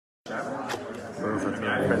My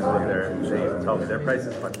friends live there, and they told me their price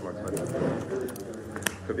is much more expensive.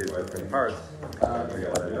 Could be different parts.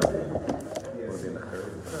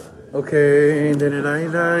 Okay.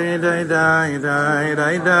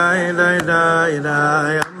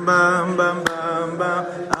 Bam bam bam bam.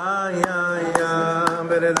 Ay ay ay.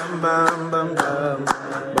 Bam bam bam bam.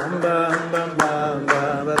 Bam bam bam bam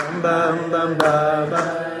bam. Bam bam bam bam.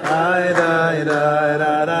 Ay ay ay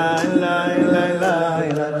ay ay.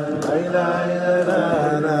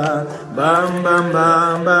 Bam bam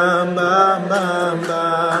bam bam bam bam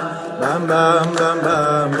bam. Bam bam bam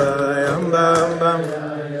bam bam bam bam.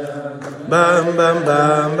 Bam bam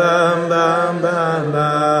bam bam bam bam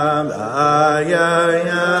bam. Ay ay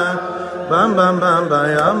ay. Bam bam bam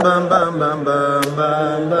bam bam bam bam bam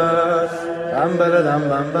bam bam. Bam bam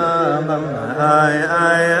bam bam bam. Ay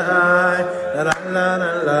ay ay. La la la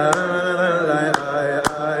la la la. Ay ay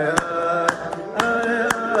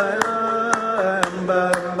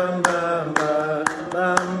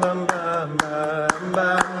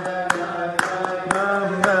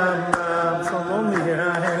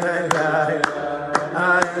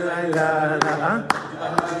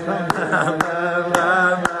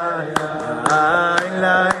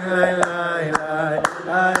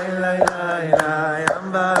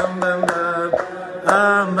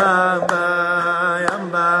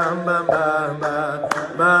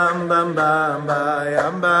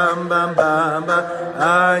ay.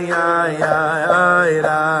 Ay ay ay ay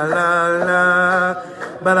la la la.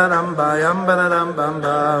 Ba-da-dum ba-yum ba-da-dum bam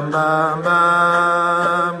bam bam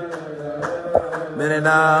bam.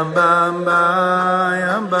 Ba-da-dum bam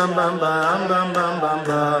ba-yum bam bam bam bam bam bam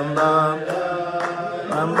bam bam.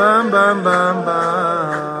 Bam bam bam bam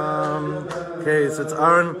bam. Okay, so it's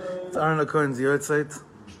Aaron Cohen's Yortzeit.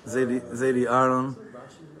 Zaidi Aaron.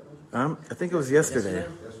 I think it was yesterday. I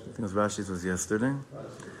think it was Rashi's was yesterday.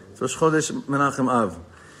 So Rosh Chodesh Menachem Av.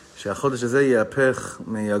 שהחודש הזה יהפך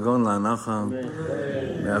מיגון לאנחה,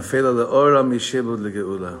 מאפלה לאורה, משעבוד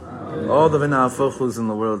לגאולה. All the v'na'afochus in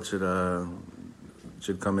the world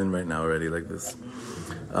should come in right now already like this.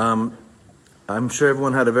 I'm sure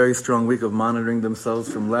everyone had a very strong week of monitoring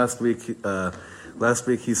themselves from last week's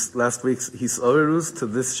Hisorus to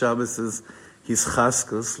this Shabbos'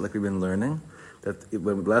 Hischaskus, like we've been learning. The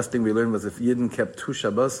last thing we learned was if Yidden kept 2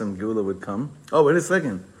 Shabbos and Geula would come. Oh, wait a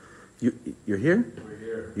second. You're here?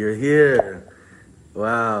 You're here.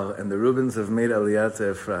 Wow. And the Reubens have made Aliyah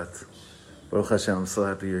to Efrat. Baruch Hashem, I'm so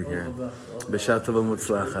happy you're here. B'shah tov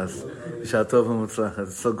u'mutzlachas. B'shah tov u'mutzlachas.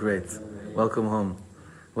 It's so great. Welcome home.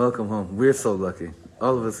 Welcome home. We're so lucky.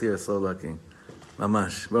 All of us here are so lucky.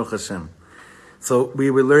 Mamash. Baruch Hashem. So we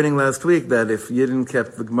were learning last week that if Yidden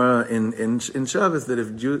kept the Gemara in Shabbos, that if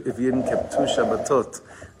Yidden kept 2 Shabbatot,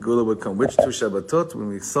 Gula would come. Which 2 Shabbatot? When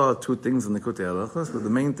we saw 2 things in the Kutei Halachos, but the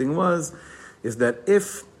main thing is that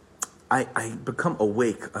if I become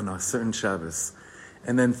awake on a certain Shabbos,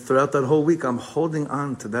 and then throughout that whole week I'm holding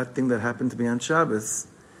on to that thing that happened to me on Shabbos,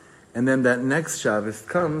 and then that next Shabbos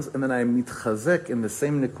comes, and then I mitchazek in the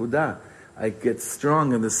same nekudah, I get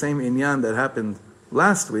strong in the same inyan that happened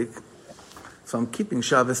last week, so I'm keeping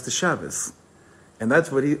Shabbos to Shabbos. And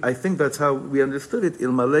that's what I think that's how we understood it.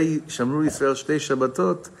 Ilmalei shamru Yisrael shtei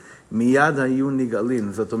Shabbatot, miyad hayu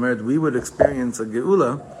nigalin. Zot omeret, we would experience a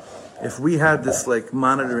geula if we had this like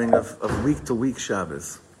monitoring of week to week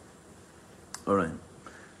Shabbos. All right,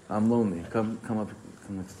 I'm lonely. Come up,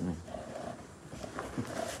 come next to me.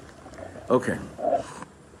 Okay.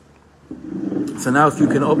 So now, if you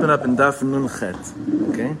can open up in Daf Nun Chet,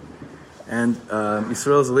 okay. And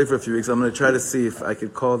Yisrael's away for a few weeks. I'm going to try to see if I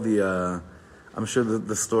could call the. I'm sure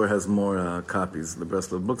the store has more copies. The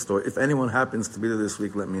Breslov bookstore. If anyone happens to be there this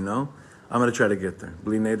week, let me know. I'm going to try to get there.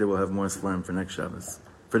 Bli Neder will have more Sfarim for next Shabbos.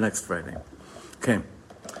 For next Friday. Okay.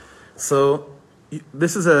 So,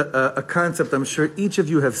 this is a concept I'm sure each of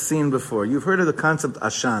you have seen before. You've heard of the concept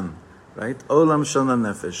Ashan, right? Olam Shana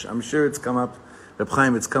Nefesh. I'm sure it's come up, Reb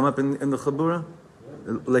Chaim, it's come up in the Chabura?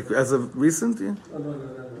 Like as of recent? Yeah?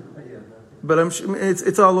 But I'm sure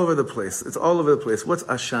it's all over the place. It's all over the place. What's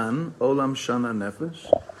Ashan? Olam Shana Nefesh?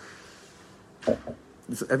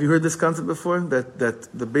 Have you heard this concept before? That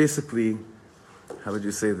the basically, how would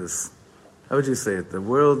you say this? How would you say it? The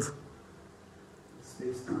world...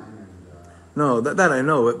 Space-time and... No, that I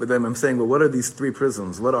know, but then I'm saying, well, what are these 3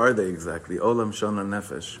 prisms? What are they exactly? Olam, Shana,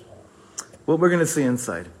 Nefesh. What we're going to see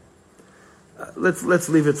inside. Let's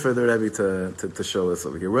leave it for the Rebbe to show us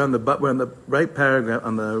over here. We're on the right paragraph,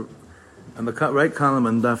 on the right column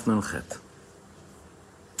on Daf Nun Chet.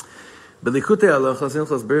 Belikutei Halachos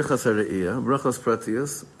Hilchos Birchas Hareiyah, Brachos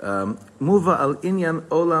Pratios, Muva al Inyan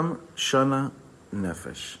Olam Shana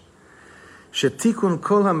Nefesh. Shetikun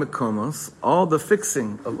kol hamekomos, all the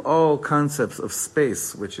fixing of all concepts of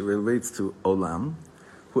space, which relates to olam,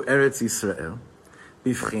 hu Eretz Yisrael,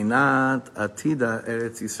 bivchinat atida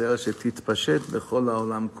Eretz Yisrael shetitpashet bechol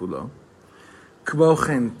haolam kulo, kmo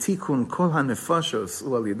chen tikun kol hanefashos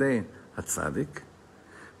hu al yidei hatzadik,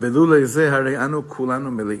 ולולא זה הרי אנו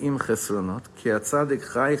כולנו מלאים חסרונות, כי הצדיק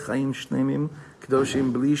חי חיים שלמים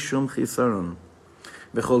קדושים בלי שום חיסרון.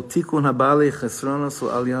 וכל תיקון הבעלי חסרונוס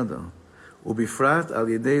הוא על ידו, ובפרט על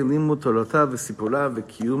ידי לימוד תורותיו וסיפוריו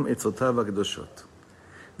וקיום עצותיו הקדושות.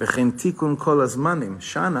 וכן תיקון כל הזמנים,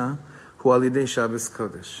 שנה, הוא על ידי שבס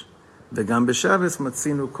קודש. וגם בשבס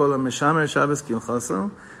מצינו כל המשמר שבס כמחוסו,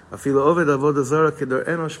 אפילו עובד עבודה זרה כדור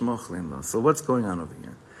אנוש מוכלים לו. So what's going on over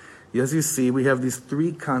here? As you see, we have these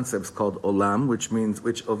three concepts called olam, which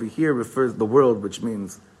over here refers the world, which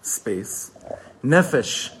means space.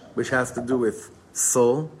 Nefesh, which has to do with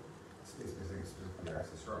soul.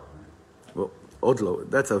 Well, Odlo,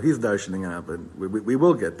 that's how he's darshaning it out, but we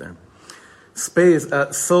will get there. Space,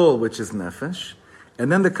 soul, which is nefesh. And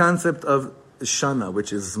then the concept of shana,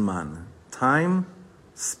 which is zman. Time,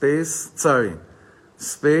 space,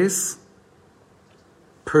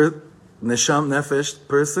 nesham, nefesh,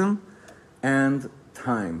 person, and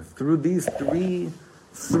time. Through these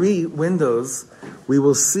three windows, we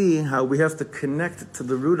will see how we have to connect to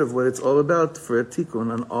the root of what it's all about for a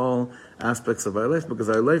tikkun on all aspects of our life, because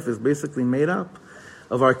our life is basically made up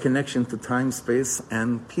of our connection to time, space,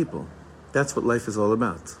 and people. That's what life is all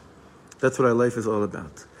about. That's what our life is all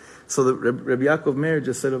about. So the Rabbi Yaakov Meir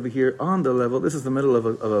just said over here, on the level, this is the middle of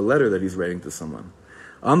a letter that he's writing to someone.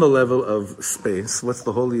 On the level of space, what's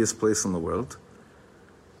the holiest place in the world?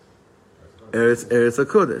 Eretz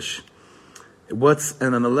HaKodesh.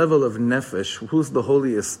 And on the level of nefesh, who's the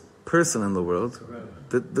holiest person in the world?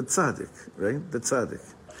 The tzaddik, right? The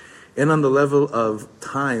tzaddik. And on the level of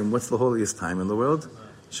time, what's the holiest time in the world?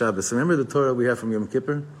 Shabbos. Remember the Torah we have from Yom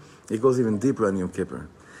Kippur? It goes even deeper on Yom Kippur.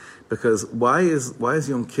 Because why is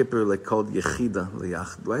Yom Kippur like called Yechida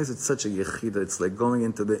L'Yachd? Why is it such a Yechida? It's like going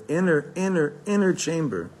into the inner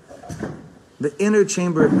chamber. The inner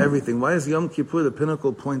chamber of everything. Why is Yom Kippur the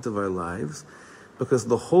pinnacle point of our lives? Because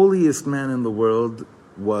the holiest man in the world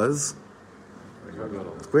was...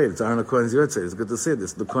 It's great, it's Aaron HaKohen's Yotzei. It's good to say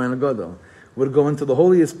this. The Kohen HaGadol would go into the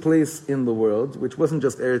holiest place in the world, which wasn't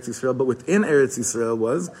just Eretz Yisrael, but within Eretz Yisrael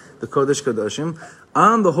was the Kodesh Kodashim,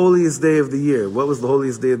 on the holiest day of the year. What was the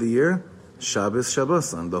holiest day of the year? Shabbos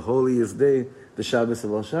Shabboson, the holiest day, the Shabbos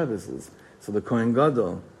of all Shabboses. So the Kohen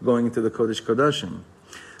Gadol going into the Kodesh Kodashim.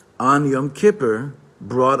 On Yom Kippur,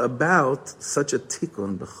 brought about such a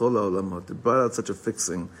tikkun, b'chol ha'olamot. It brought out such a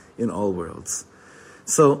fixing in all worlds.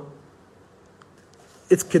 So,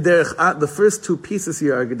 it's kederech, the first two pieces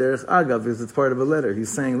here are kederech agav, is it's part of a letter. He's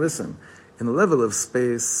saying, listen, in the level of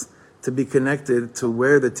space, to be connected to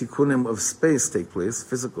where the tikkunim of space take place,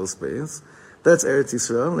 physical space, that's Eretz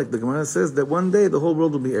Yisrael. Like the Gemara says, that one day the whole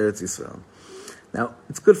world will be Eretz Yisrael. Now,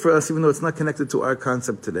 it's good for us, even though it's not connected to our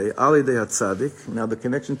concept today, Ali de HaTzadik, now the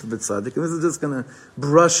connection to the Tzadik, and this is just going to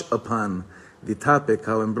brush upon the topic,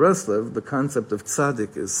 how in Breslov, the concept of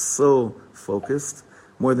Tzadik is so focused,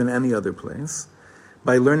 more than any other place.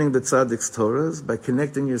 By learning the Tzadik's Torahs, by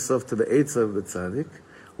connecting yourself to the Eitzah of the Tzadik,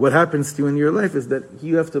 what happens to you in your life is that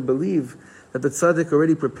you have to believe that the Tzadik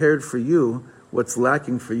already prepared for you what's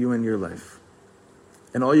lacking for you in your life.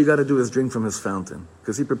 And all you got to do is drink from his fountain,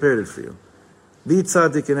 because he prepared it for you. The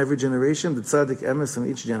tzaddik in every generation, the tzaddik emes in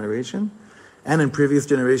each generation, and in previous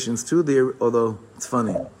generations too. Although it's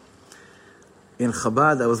funny, in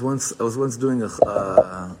Chabad, I was once doing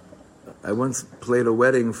I once played a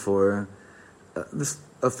wedding for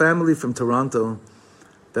a family from Toronto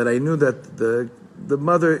that I knew that the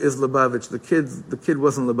mother is Lubavitch, the kid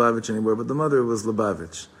wasn't Lubavitch anymore, but the mother was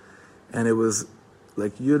Lubavitch, and it was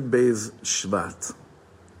like Yud Beis Shvat,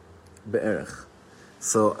 Be'erech.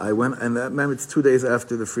 So I went, and that meant it's 2 days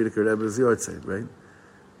after the Frierdiker Rebbe's Yortzeit, right?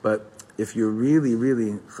 But if you're really,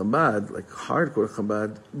 really Chabad, like hardcore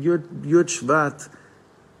Chabad, Yud Shvat,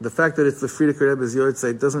 the fact that it's the Frierdiker Rebbe's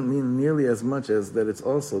Yortzeit doesn't mean nearly as much as that it's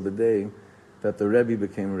also the day that the Rebbe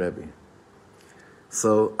became Rebbe.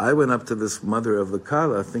 So I went up to this mother of the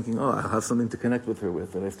Kala thinking, oh, I'll have something to connect with her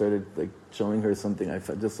with. And I started like showing her something I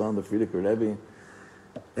just saw on the Frierdiker Rebbe.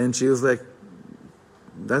 And she was like,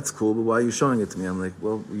 that's cool, but why are you showing it to me? I'm like,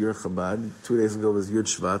 well, you're Chabad. 2 days ago was Yud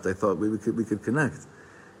Shvat. I thought we could connect.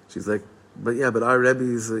 She's like, but our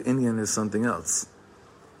Rebbe's Indian is something else.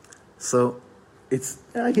 So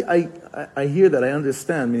I hear that, I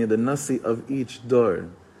understand, meaning the Nasi of each door.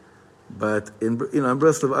 But in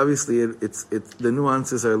Breslov, obviously, it's the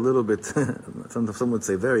nuances are a little bit, some would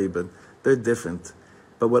say very, but they're different.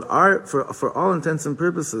 But for all intents and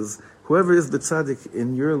purposes, whoever is the tzaddik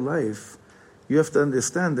in your life, you have to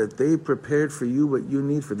understand that they prepared for you what you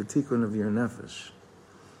need for the tikkun of your nefesh.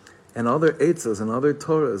 And all their eitzos and all their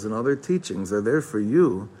Torahs and all their teachings are there for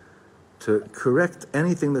you to correct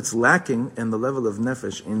anything that's lacking in the level of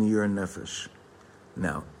nefesh in your nefesh.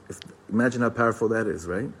 Now, imagine how powerful that is,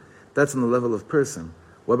 right? That's in the level of person.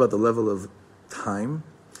 What about the level of time?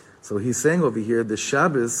 So he's saying over here, the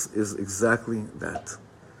Shabbos is exactly that.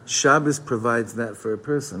 Shabbos provides that for a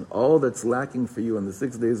person. All that's lacking for you on the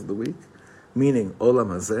 6 days of the week, meaning Olam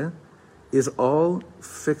Hazeh, is all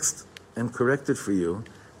fixed and corrected for you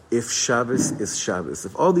if Shabbos is Shabbos.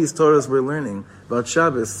 If all these Torahs we're learning about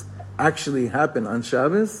Shabbos actually happen on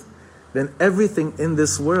Shabbos, then everything in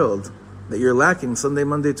this world that you're lacking, Sunday,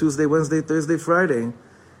 Monday, Tuesday, Wednesday, Thursday, Friday,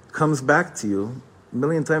 comes back to you a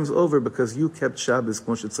million times over because you kept Shabbos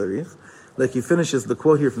Moshe Tzarich. Like he finishes the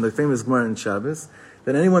quote here from the famous Gemara in Shabbos,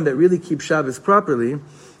 that anyone that really keeps Shabbos properly,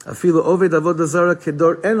 afilu oved avodah zara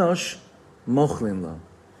kedor enosh mochlin lo.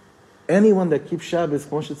 Anyone that keeps Shabbos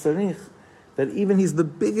Moshe Tzarich, that even he's the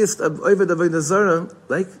biggest of oved avodah zara,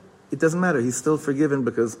 like, it doesn't matter, he's still forgiven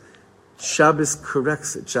because Shabbos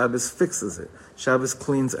corrects it, Shabbos fixes it, Shabbos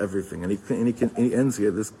cleans everything. And he ends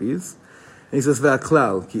here this piece. And he says,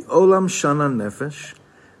 V'aklal, ki olam shana nefesh,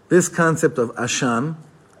 this concept of ashan,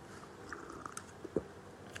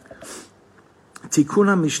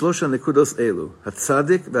 tikuna mishlosha nekudos elu,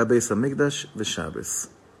 hatzadik v'abeis hamikdash v'Shabbos.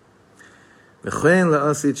 V'chein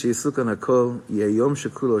la'asit she'yisukan hakol, yeh yom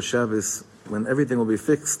shekulo Shabbos, when everything will be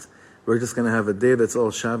fixed, we're just going to have a day that's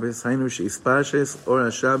all Shabbos. Hainu she'ispashes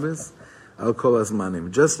or Shabbos al kol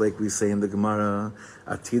hazmanim. Just like we say in the Gemara,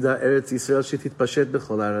 Atida Eretz Yisrael shetitpashet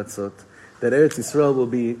b'chol haratzot, that Eretz Yisrael will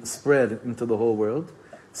be spread into the whole world.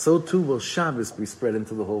 So too will Shabbos be spread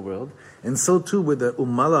into the whole world. And so too with the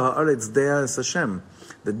Umala Haaretz De'as Hashem.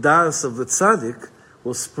 The Da'as of the Tzaddik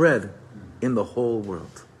will spread in the whole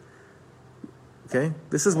world. Okay?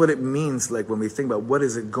 This is what it means like when we think about what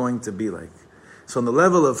is it going to be like. So on the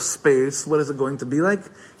level of space, what is it going to be like?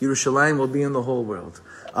 Yerushalayim will be in the whole world.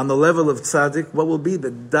 On the level of tzaddik, what will be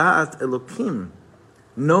the da'at Elokim?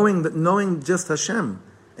 Knowing just Hashem,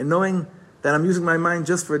 and knowing that I'm using my mind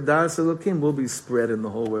just for da'at Elokim will be spread in the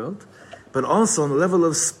whole world. But also on the level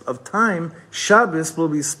of time, Shabbos will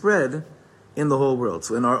be spread in the whole world.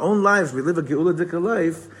 So in our own lives, we live a Geula Dika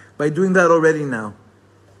life by doing that already now.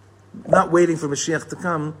 Not waiting for Mashiach to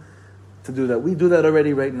come to do that. We do that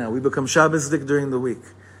already right now. We become Shabbosdik during the week.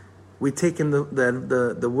 We take in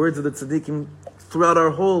the words of the tzaddikim throughout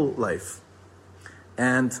our whole life.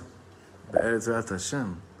 And Be'eretz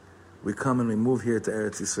Hashem, we come and we move here to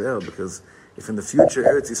Eretz Yisrael, because if in the future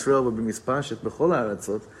Eretz Yisrael will be mispashet b'chol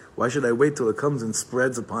haratzot, why should I wait till it comes and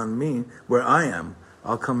spreads upon me where I am?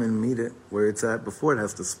 I'll come and meet it where it's at before it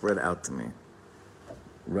has to spread out to me.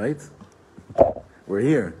 Right? We're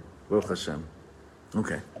here. Baruch Hashem.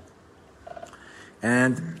 Okay.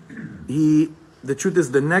 And the truth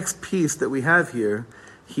is, the next piece that we have here,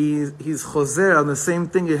 he's choser on the same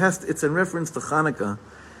thing. It's in reference to Hanukkah,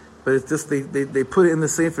 but it's just they put it in the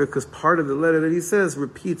Sefer because part of the letter that he says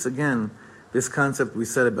repeats again this concept we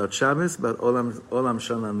said about Shabbos, about Olam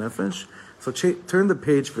Shana Nefesh. So turn the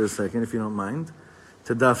page for a second, if you don't mind,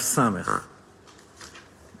 to Daf Samech.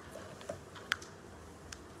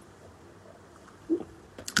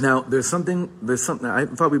 Now, there's something. I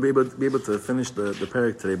thought we'd be able to finish the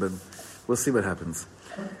parak today, but we'll see what happens.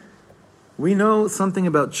 We know something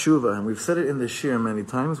about Tshuvah, and we've said it in the Shir many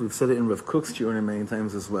times. We've said it in Rav Kook's Shir many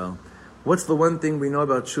times as well. What's the one thing we know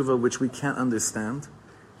about Tshuvah which we can't understand?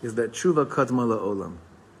 Is that Tshuvah kadma la'olam.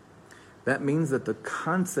 That means that the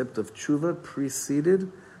concept of Tshuvah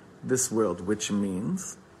preceded this world, which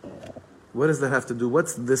means, what does that have to do?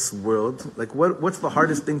 What's this world? Like, what's the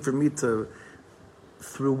hardest thing for me to...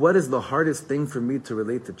 what is the hardest thing for me to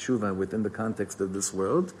relate to Tshuvah within the context of this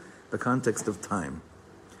world? The context of time.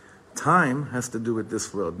 Time has to do with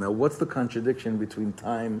this world. Now, what's the contradiction between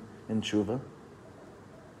time and Tshuvah?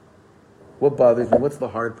 What bothers me? What's the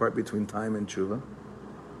hard part between time and Tshuvah?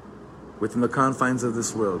 Within the confines of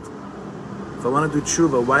this world. If I want to do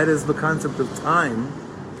Tshuvah, why does the concept of time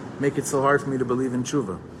make it so hard for me to believe in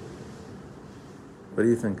Tshuvah? What do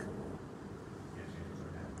you think?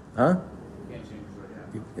 Huh?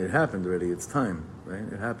 It happened already. It's time, right?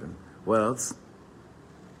 It happened. What else?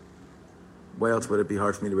 Why else would it be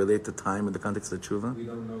hard for me to relate to time in the context of Tshuvah? We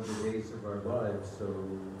don't know the days of our lives, so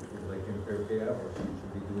like in 30 hours, we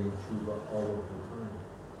should be doing Tshuvah all of the time.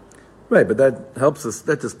 Right, but that helps us,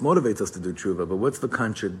 that just motivates us to do Tshuvah. But what's the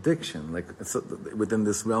contradiction, like, within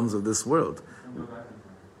this realms of this world? Can't go back in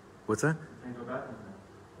time. What's that? Can't go back in time.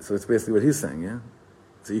 So it's basically what he's saying, yeah?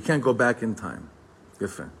 So you can't go back in time.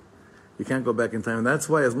 Different. You can't go back in time. And that's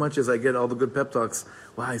why, as much as I get all the good pep talks,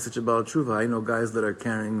 wow, he's such a Baal Tshuva, I know guys that are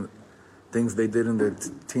carrying things they did in their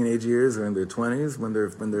teenage years or in their 20s when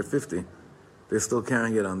they're 50. They're still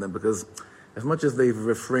carrying it on them because as much as they've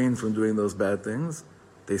refrained from doing those bad things,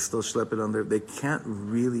 they still schlep it on they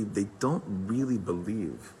don't really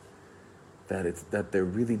believe that they're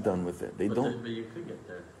really done with it. But you could get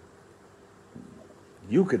there.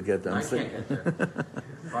 You could get there. I can't get there.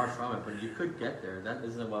 Far from it, but you could get there. That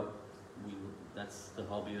isn't that's the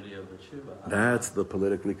whole beauty of the Tshuva. That's the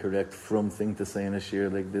politically correct, from thing to say in a shir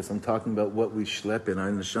like this. I'm talking about what we schlep in our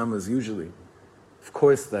neshamas usually. Of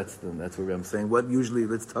course, that's what I'm saying. What usually,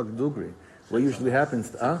 let's talk Dugri. What usually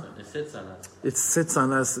happens? It sits on us. It sits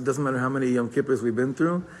on us. It doesn't matter how many Yom Kippurs we've been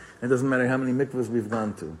through. It doesn't matter how many mikvahs we've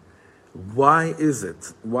gone to. Why is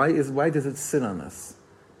it? Why does it sit on us?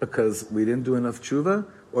 Because we didn't do enough tshuva,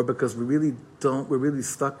 or because we're really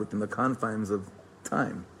stuck within the confines of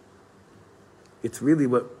time? It's really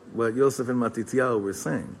what Yosef and Matityahu were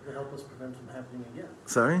saying. To help us prevent from happening again.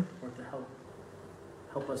 Sorry? Or to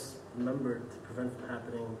help us remember to prevent from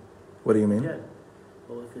happening. What do you mean? Again.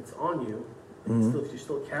 Well, if it's on you, and if you're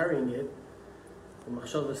still carrying it, the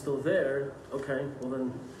machshava is still there, okay, well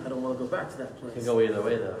then I don't want to go back to that place. It can go either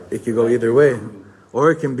way, though. It could go either way. Or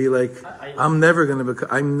it can be like, I'm never going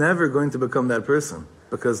to become that person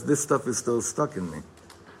because this stuff is still stuck in me.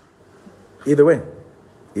 Either way.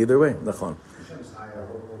 Nachon. Hashem's high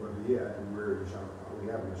over the year, and we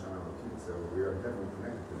have Neshama Elokit, so we are definitely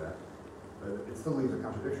connected to that. But it still leaves a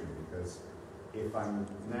contradiction because if I'm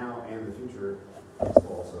now and the future, it's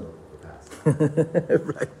also the past.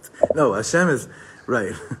 Right. No, Hashem is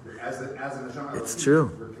right. As a Neshama It's Elokit,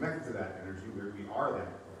 true. we're connected to that energy. We are that.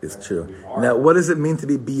 It's true. Now, what does it mean to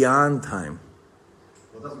be beyond time?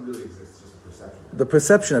 Well, it doesn't really exist. It's just a perception. The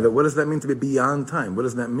perception of it. What does that mean to be beyond time? What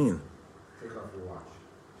does that mean? Take off your watch.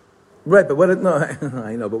 Right, but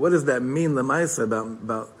I know. But what does that mean, Lamaisa,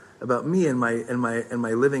 about me and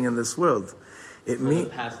my living in this world? It means the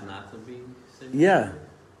past not to be. Yeah.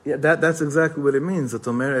 That's exactly what it means.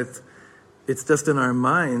 It's just in our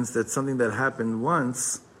minds that something that happened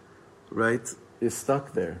once, right, is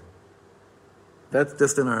stuck there. That's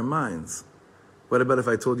just in our minds. What about if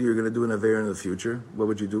I told you you're going to do an Aveir in the future? What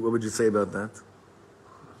would you do? What would you say about that?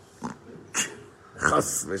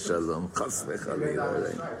 Chas v'shalom, chas v'chalila.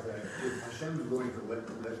 If Hashem is willing to let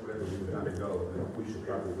whatever we've done go, then we should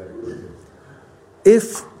probably let it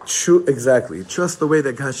go. Exactly. Trust the way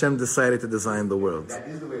that Hashem decided to design the world. That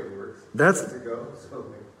is the way it works. That's Let it go.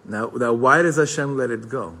 So now. Why does Hashem let it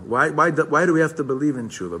go? Why do we have to believe in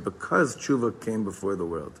Tshuva? Because Tshuva came before the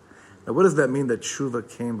world. Now, what does that mean that Tshuva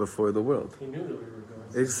came before the world? He knew that we were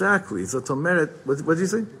going. Exactly. So Tomeret, what did you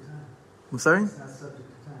say? I'm sorry.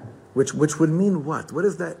 Which would mean what? What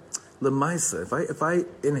is that? Lemaisa. If I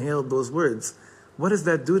inhaled those words, what does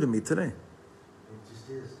that do to me today? It just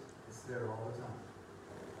is. It's there all the time.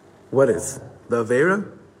 What is? The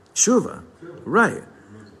Avera? Tshuva. Right.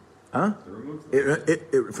 Huh?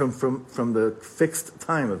 From the fixed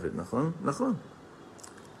time of it. Nachon.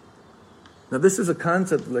 Now this is a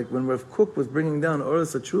concept like when Rav Kook was bringing down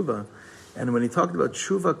Oros HaTshuvah, and when he talked about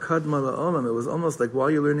Tshuva Kadma La'olam, it was almost like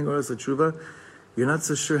while you're learning Oros HaTshuvah, you're not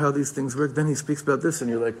so sure how these things work. Then he speaks about this, and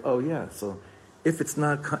you're like, oh yeah. So if it's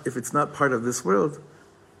not part of this world,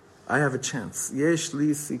 I have a chance. Yesh li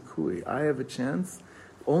sikui. I have a chance,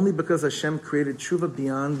 only because Hashem created Tshuva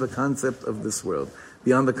beyond the concept of this world,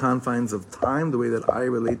 beyond the confines of time, the way that I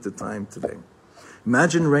relate to time today.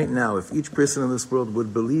 Imagine right now if each person in this world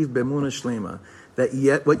would believe Bemuna Shlema that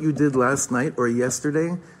yet what you did last night or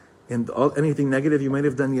yesterday, and anything negative you might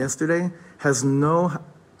have done yesterday,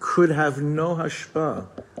 could have no hashpah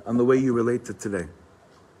on the way you relate to today.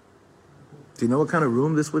 Do you know what kind of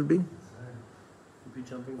room this would be? You'd be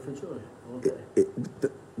jumping for joy all day.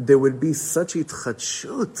 There would be such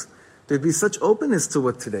itchadshut. There'd be such openness to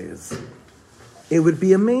what today is. It would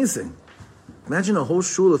be amazing. Imagine a whole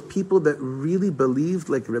shul of people that really believed,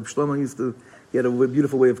 like Reb Shlomo he had a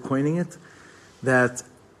beautiful way of coining it, that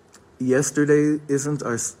yesterday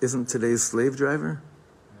isn't today's slave driver.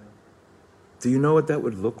 Do you know what that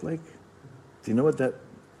would look like? Do you know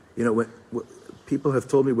what people have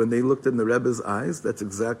told me when they looked in the Rebbe's eyes, that's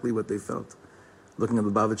exactly what they felt. Looking at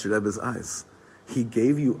the Lubavitcher Rebbe's eyes. He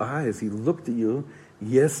gave you eyes. He looked at you.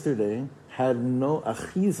 Yesterday had no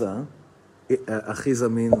achiza.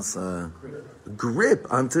 Achiza means grip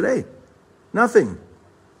on today. Nothing.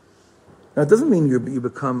 Now, it doesn't mean you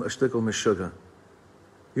become a shtickle meshuga.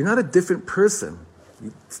 You're not a different person.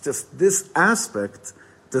 It's just this aspect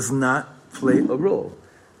does not play a role.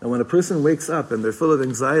 And when a person wakes up and they're full of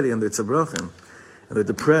anxiety and they're tzabrachim, and they're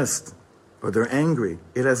depressed, or they're angry,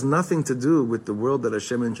 it has nothing to do with the world that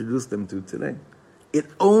Hashem introduced them to today. It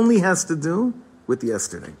only has to do with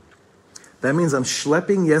yesterday. That means I'm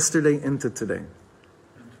schlepping yesterday into today.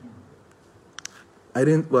 I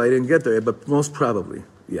didn't get there, but most probably,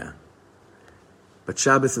 yeah. But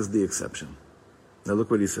Shabbos is the exception. Now look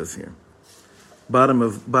what he says here. Bottom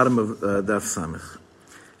of Daf Samech.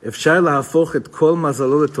 אפשר להפוך את כל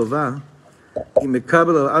מזלו לטובה, אם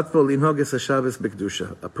מקבל על עצמו לנהוג את השבס בקדושה.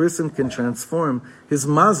 A person can transform his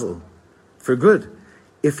mazel for good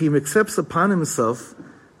if he accepts upon himself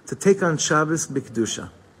to take on Shabbos b'kedusha.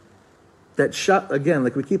 That again,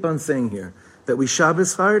 like we keep on saying here, that we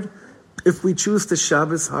Shabbos hard. If we choose to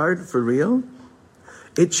Shabbos hard for real,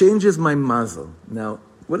 it changes my mazel. Now,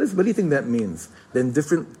 what do you think that means? Then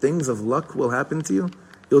different things of luck will happen to you.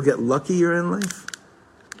 You'll get luckier in life.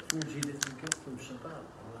 Energy that you get from Shabbat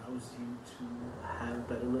allows you to have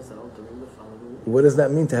better mazal during the following week. What does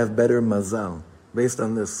that mean to have better mazal? Based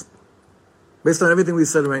on this, based on everything we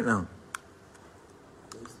said right now.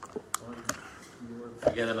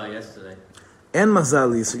 Forget about yesterday. And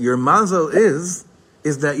mazal, your mazal is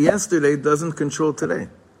that yesterday doesn't control today.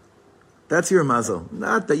 That's your mazal.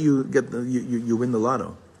 Not that you get you win the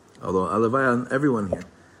lotto. Although alavai on everyone here,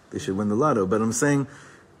 they should win the lotto. But I'm saying,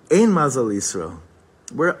 ein mazal Yisrael.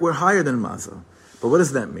 We're higher than mazal. But what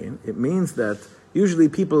does that mean? It means that usually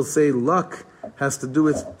people say luck has to do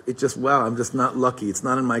with it. Just wow, I'm just not lucky. It's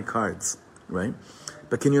not in my cards, right?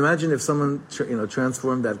 But can you imagine if someone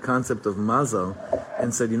transformed that concept of mazal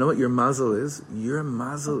and said, you know what your mazal is? Your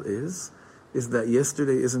mazal is that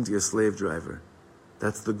yesterday isn't your slave driver.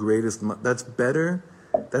 That's the greatest. That's better.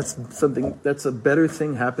 That's a better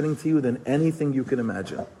thing happening to you than anything you can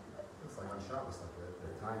imagine. It's like on Shabbos, like the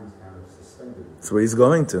time is kind of suspended. That's where he's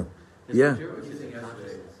going to. Yeah. Are you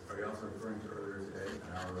also referring to earlier today, an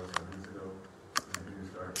hour ago, 10 minutes ago, when you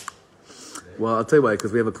start? Well, I'll tell you why,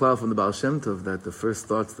 because we have a klal from the Baal Shem Tov that the first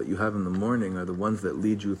thoughts that you have in the morning are the ones that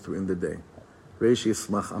lead you through in the day. Reishi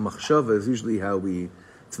Amachshava is usually how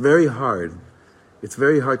it's very hard. It's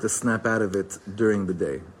very hard to snap out of it during the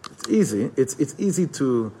day. It's easy. It's easy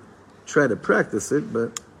to try to practice it,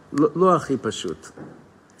 but lo achi pashut.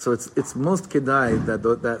 So it's most kedai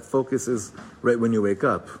that focus is right when you wake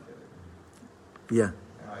up. Yeah.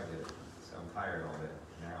 Now I get it. So I'm tired all day.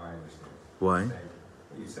 Now I understand. Why?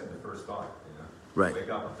 You said the first thought, Right. Wake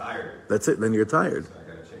up, I'm tired. That's it. Then you're tired. So I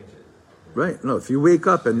gotta change it. Right. No, if you wake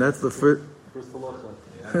up and that's the first.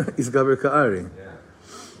 Yeah. Isgaber ka'ari. Yeah.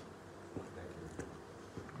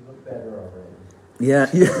 You look better already. Yeah.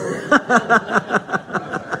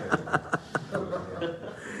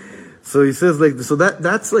 So he says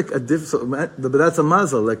that's like a but that's a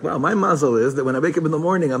mazel. Like, wow, my mazel is that when I wake up in the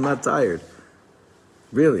morning, I'm not tired.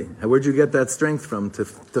 Really? Where'd you get that strength from to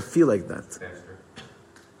feel like that?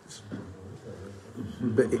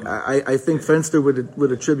 But I think Fenster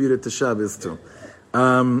would attribute it to Shabbos too.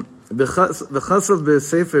 V'chasav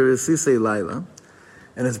b'sefer Resisei Laila,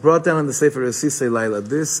 and it's brought down in the Sefer Resisei Laila.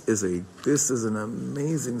 This is an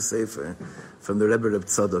amazing sefer from the Rebbe Reb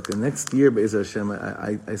Tzadok. And next year, Be'ez Hashem,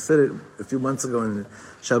 I said it a few months ago in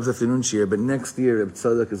Shabbos afternoon shir, but next year Reb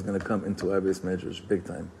Tzadok is going to come into our Beis Medrash big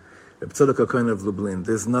time. Reb Tzadok HaKohen of Lublin.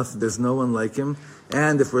 There's no one like him.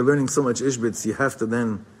 And if we're learning so much Ishbitz, you have to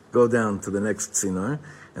then go down to the next Tzinar.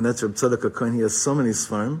 And that's Reb Tzadok HaKohen. He has so many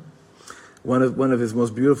Sfarim. One of his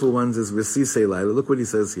most beautiful ones is Resisei Laila. Look what he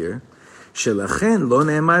says here. Shelachen lo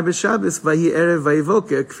ne'emar b'Shabbos vayi erev vayi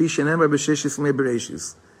voker kfi she'ne'emar b'sheshis yemei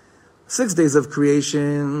Bereshis. 6 days of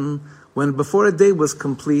creation, when before a day was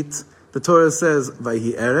complete, the Torah says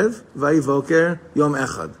vayi erev vayi voker yom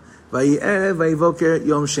echad, vayi erev vayi voker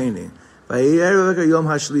yom sheni, vayi erev vayi voker yom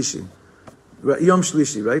hashlishi, yom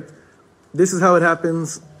shlishi. Right? This is how it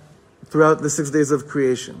happens throughout the 6 days of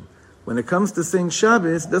creation. When it comes to saying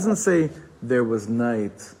Shabbos, it doesn't say there was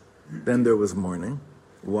night, then there was morning.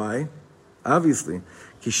 Why? Obviously,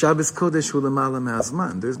 Ki Shabbos Kodesh hu l'mala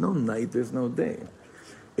me'azman. There's no night, there's no day.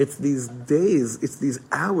 It's these days, it's these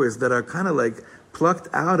hours that are kind of like plucked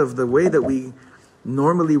out of the way that we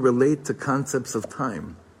normally relate to concepts of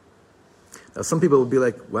time. Now, some people will be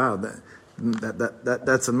like, "Wow,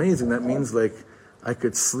 that's amazing. That means like I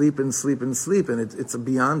could sleep and sleep and sleep, and it's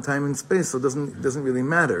beyond time and space, so it doesn't really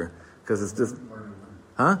matter because it's just,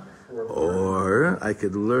 huh? Or I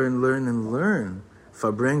could learn and learn."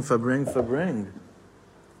 Fabreng.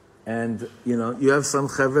 And, you have some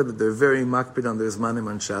chevra that they're very makpid on their zmanim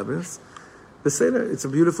on Shabbos. Beseder, it's a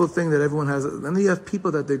beautiful thing that everyone has. And then you have people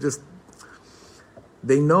that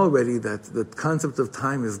they know already that the concept of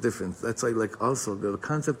time is different. That's like also the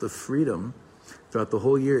concept of freedom throughout the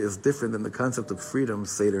whole year is different than the concept of freedom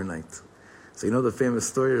Seder night. So you know the famous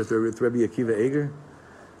story with Rabbi Akiva Eger?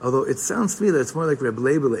 Although it sounds to me that it's more like Reb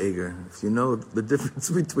Leibel Eger. If you know the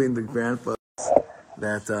difference between the grandfathers,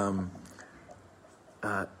 that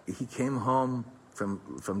he came home from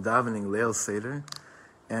davening Leil Seder,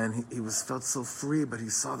 and he felt so free, but he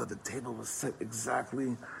saw that the table was set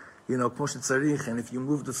exactly, Moshe Tzarich, and if you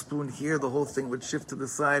move the spoon here, the whole thing would shift to the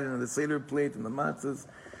side, and the Seder plate and the matzahs.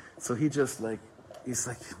 So he just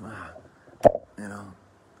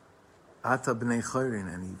Ata b'nei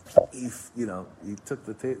chayrin, and he took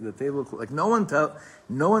the table. Like no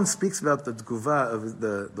one speaks about the tguvah of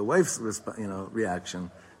the wife's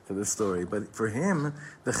reaction to this story, but for him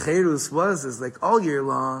the cherus is like all year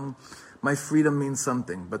long, my freedom means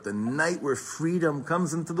something. But the night where freedom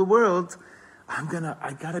comes into the world,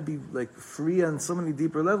 I gotta be like free on so many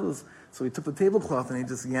deeper levels. So he took the tablecloth and he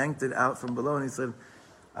just yanked it out from below, and he said,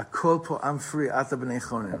 "Akol po, I'm free. Ata b'nei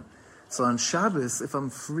chayrin." So on Shabbos, if I'm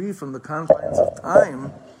free from the confines of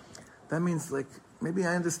time, that means maybe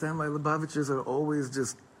I understand why Lubavitchers are always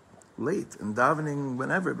just late and davening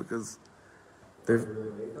whenever, because they're Really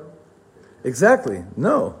late though? exactly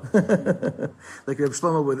no. Like Reb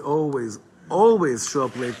Shlomo would always show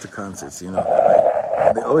up late to concerts. And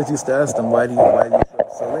they always used to ask him, why do you show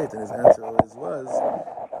up so late? And his answer always was,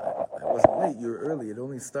 I wasn't late. You were early. It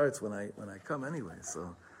only starts when I come anyway.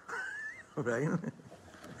 So, right.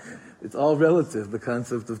 It's all relative, the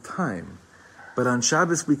concept of time. But on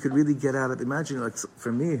Shabbos, we could really get out of, imagine,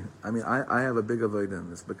 for me, I have a big avoid in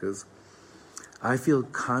this, because I feel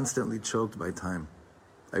constantly choked by time.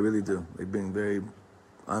 I really do. Like being very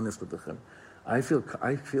honest with the Chem. I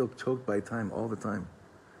feel choked by time all the time.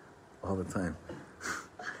 All the time.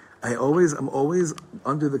 I'm always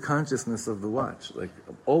under the consciousness of the watch,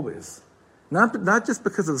 always. Not just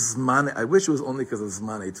because of Zman, I wish it was only because of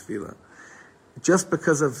Zman Tefillah. Just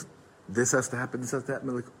because of this has to happen,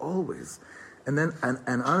 always. And then,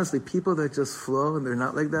 and honestly, people that just flow and they're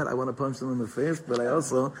not like that, I want to punch them in the face, but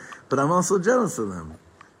I'm also jealous of them.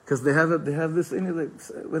 Because they have this thing,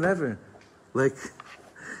 whatever.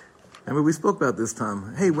 We spoke about this,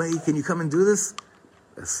 Tom. Hey, wait, can you come and do this?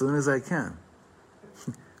 As soon as I can.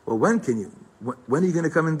 Well, when are you going to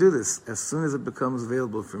come and do this? As soon as it becomes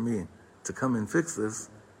available for me to come and fix this,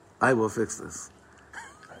 I will fix this.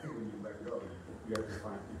 I think when you let go, you have to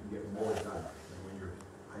find you can get more done than when you're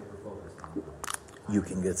hyper-focused on it. You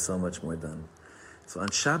can get so much more done. So on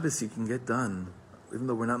Shabbos, you can get done, even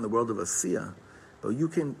though we're not in the world of Asiyah, but you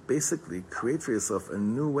can basically create for yourself a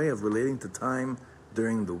new way of relating to time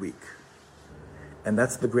during the week. And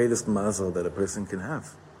that's the greatest mazel that a person can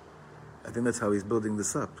have. I think that's how he's building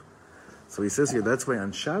this up. So he says here, that's why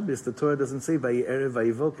on Shabbos, the Torah doesn't say Vayi Erev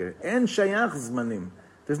Vayi Voker. En Shayach Zmanim.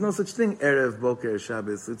 There's no such thing, Erev, Boker,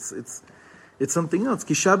 Shabbos. It's something else.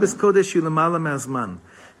 Ki Shabbos Kodesh yu lemala me'azman.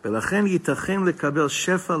 V'lachen yitachem lekabel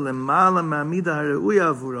shefa lemala me'amida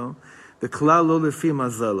ha'reuya avuro. The klal lo lefi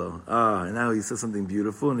mazalo. And now he says something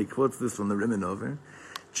beautiful, and he quotes this from the Rimanover.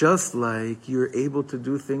 Just like you're able to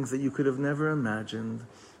do things that you could have never imagined,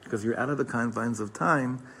 because you're out of the confines of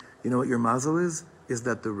time, you know what your mazel is? Is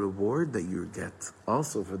that the reward that you get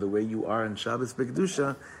also for the way you are in Shabbos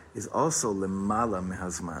B'Kedusha is also lemala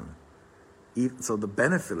mehazman. So the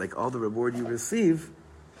benefit, all the reward you receive,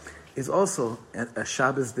 is also a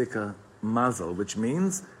Shabbos Dika mazel, which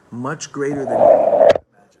means much greater than you can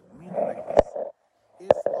imagine. Meaning like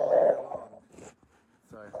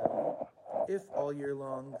this: if all year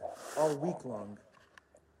long, all week long,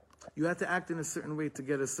 you have to act in a certain way to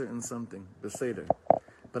get a certain something, the Seder.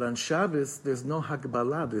 But on Shabbos, there's no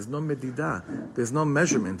hagbala, there's no medidah, there's no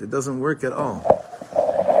measurement. It doesn't work at all.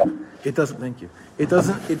 It doesn't. Thank you. It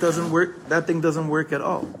doesn't work. That thing doesn't work at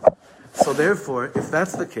all. So therefore, if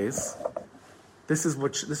that's the case, this is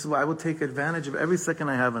why I will take advantage of every second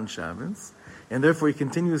I have on Shabbos, and therefore he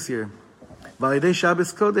continues here. V'alidei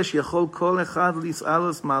Shabbos Kodesh yachol kol echad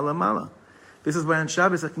lis'alos mala mala. This is why on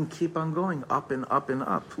Shabbos I can keep on going up and up and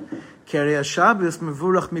up. Keri Shabbos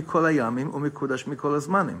mevurach mikol hayamim umikudash mikol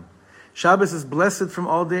hazmanim. Shabbos is blessed from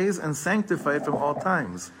all days and sanctified from all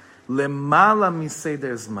times. Lemala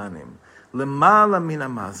miseder zmanim, lemala min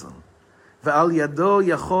hamazal, ve'al yado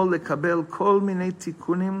yachol lekabel kol minei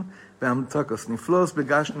tikunim ve'amtakos niflos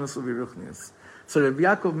begashnos uviruchnius. So Rabbi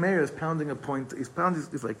Yaakov Meir is pounding a point. He's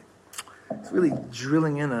really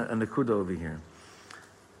drilling in a nekuda over here.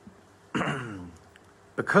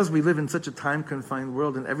 Because we live in such a time-confined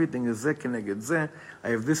world and everything is zeh keneged zeh, I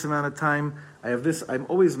have this amount of time, I have this, I'm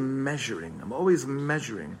always measuring.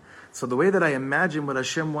 So the way that I imagine what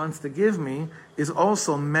Hashem wants to give me is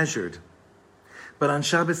also measured. But on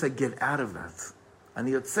Shabbos I get out of that.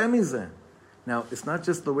 Ani yotzeh mizeh. Now, it's not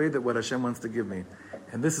just the way that what Hashem wants to give me.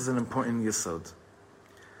 And this is an important yesod.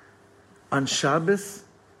 On Shabbos,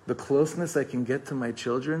 the closeness I can get to my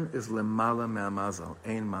children is lemala me'amazel,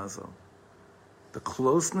 ein mazel. The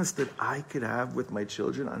closeness that I could have with my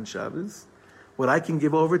children on Shabbos, what I can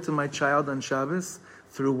give over to my child on Shabbos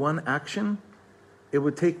through one action, it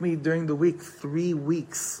would take me during the week 3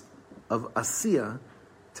 weeks of asiyah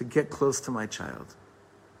to get close to my child.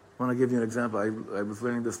 I want to give you an example. I was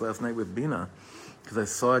learning this last night with Bina, because I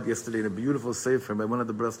saw it yesterday in a beautiful sefer by one of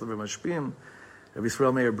the Breslover Mashpim, Rabbi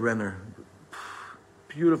Yisrael Meir Brenner.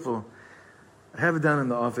 Beautiful. I have it down in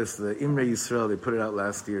the office, the Imre Yisrael, they put it out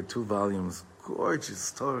last year, 2 volumes.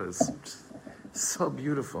 Gorgeous Torahs. So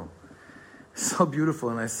beautiful. So beautiful.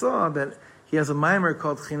 And I saw that he has a mimer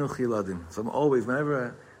called Chinuch Yiladim. So I'm always,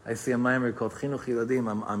 whenever I see a mimer called Chinuch Yiladim,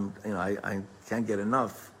 I can't get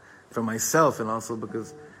enough for myself, and also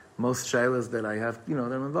because most shaylas that I have, that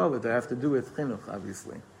I'm involved with, I have to do with chinuch,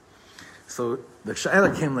 obviously. So the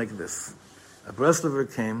shayla came like this. A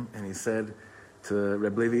Breslover came and he said to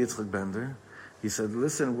Reb Levi Yitzchak Bender, he said,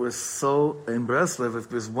 listen, we're so, in Breslov, if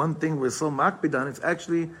there's one thing we're so makpid on, it's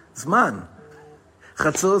actually zman.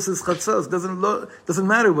 Chatzos is chatzos. Doesn't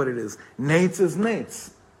matter what it is. Nates is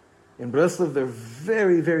nates. In Breslov, they're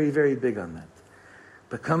very, very, very big on that.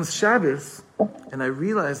 But comes Shabbos, and I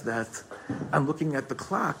realize that I'm looking at the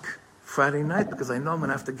clock Friday night because I know I'm going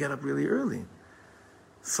to have to get up really early.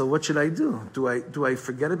 So what should I do? Do I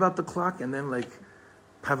forget about the clock and then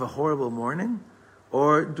have a horrible morning?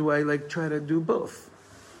 Or do I try to do both?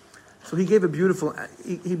 So he gave a beautiful,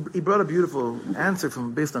 he brought a beautiful answer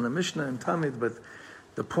based on a Mishnah and Talmud, but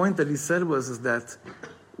the point that he said is that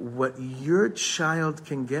what your child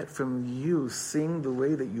can get from you seeing the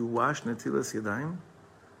way that you wash Netilas Yadayim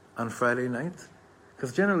on Friday night,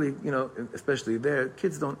 because generally, especially there,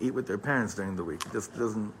 kids don't eat with their parents during the week. It just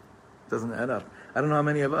doesn't add up. I don't know how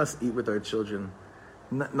many of us eat with our children.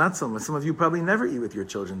 Not so much. Some of you probably never eat with your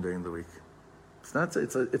children during the week.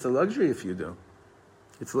 It's a luxury if you do.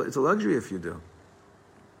 It's a luxury if you do.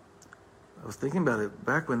 I was thinking about it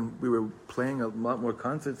back when we were playing a lot more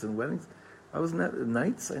concerts and weddings.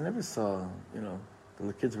 Nights I never saw.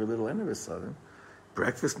 The kids were little. I never saw them.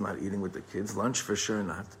 Breakfast, not eating with the kids. Lunch for sure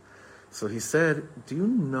not. So he said, "Do you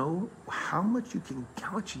know how much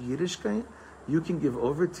Yiddishkeit you can give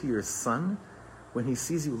over to your son when he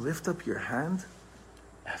sees you lift up your hand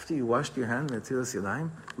after you washed your hand in Netilas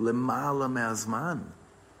Yadayim? Lemala me'azman.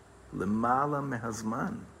 Lemala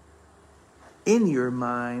me'azman. In your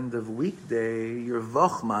mind of weekday, your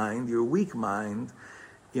vach mind, your weak mind,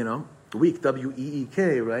 weak,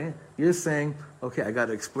 W-E-E-K, right? You're saying, okay, I got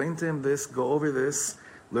to explain to him this, go over this,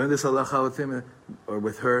 learn this halacha with him or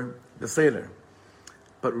with her, the Seder.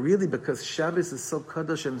 But really, because Shabbos is so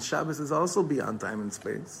kadosh and Shabbos is also beyond time and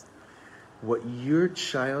space, what your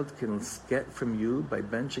child can get from you by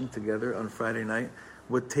benching together on Friday night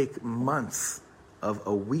would take months of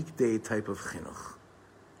a weekday type of chinuch.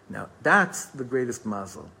 Now, that's the greatest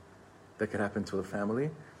mazel that could happen to a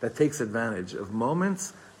family that takes advantage of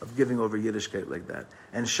moments of giving over Yiddishkeit like that.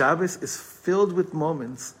 And Shabbos is filled with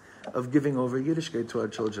moments of giving over Yiddishkeit to our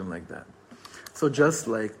children like that. So just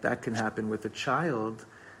like that can happen with a child,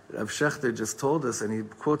 Rav Shechter just told us, and he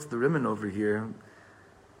quotes the Rimon over here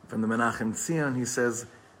from the Menachem Tzion, he says,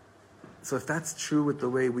 so if that's true with the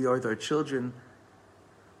way we are with our children,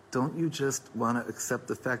 don't you just want to accept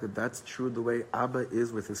the fact that that's true the way Abba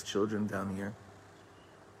is with his children down here?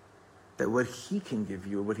 That what he can give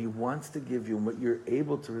you, what he wants to give you, and what you're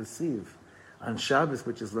able to receive on Shabbos,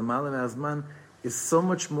 which is Lemala Me'azman, is so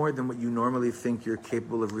much more than what you normally think you're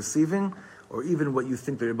capable of receiving, or even what you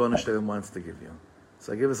think the Rebbeinu Shalom wants to give you.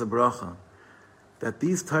 So I give us a bracha, that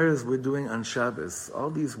these Torahs we're doing on Shabbos, all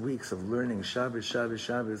these weeks of learning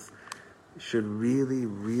Shabbos, should really,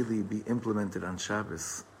 really be implemented on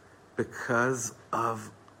Shabbos, because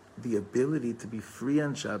of the ability to be free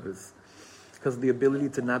on Shabbos, because of the ability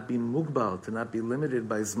to not be mugbal, to not be limited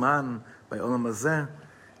by Zman, by Olam Hazeh,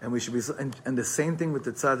 and we should be. And the same thing with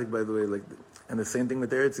the tzaddik, by the way, and the same thing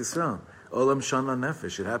with Eretz Yisrael, Olam Shana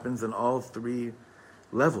Nefesh. It happens in all 3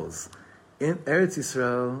 levels. In Eretz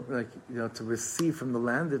Yisrael, to receive from the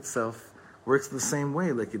land itself works the same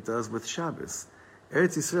way, like it does with Shabbos.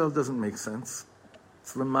 Eretz Yisrael doesn't make sense.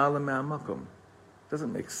 It's lemala me'amakom.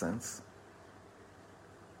 Doesn't make sense.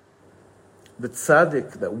 The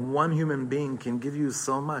tzaddik, that one human being can give you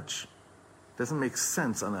so much, doesn't make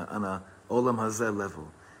sense on a olam hazeh level.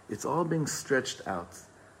 It's all being stretched out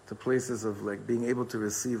to places of being able to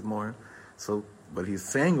receive more. So what he's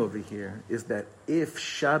saying over here is that if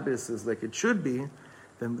Shabbos is like it should be,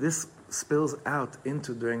 then this spills out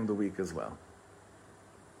into during the week as well.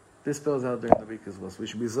 This spills out during the week as well. So we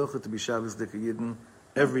should be zocher to be Shabbos Dika Yidden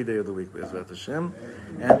every day of the week, Be'ezrat Hashem.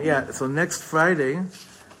 And yeah, so next Friday,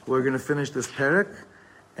 we're going to finish this parak,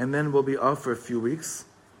 and then we'll be off for a few weeks,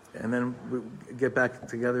 and then we'll get back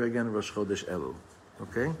together again, Rosh Chodesh Elul.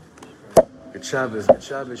 Okay? Good Shabbos,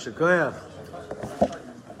 Shekoyach.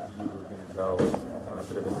 Go a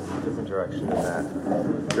bit of a different direction than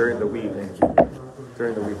that. During the week,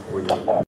 where you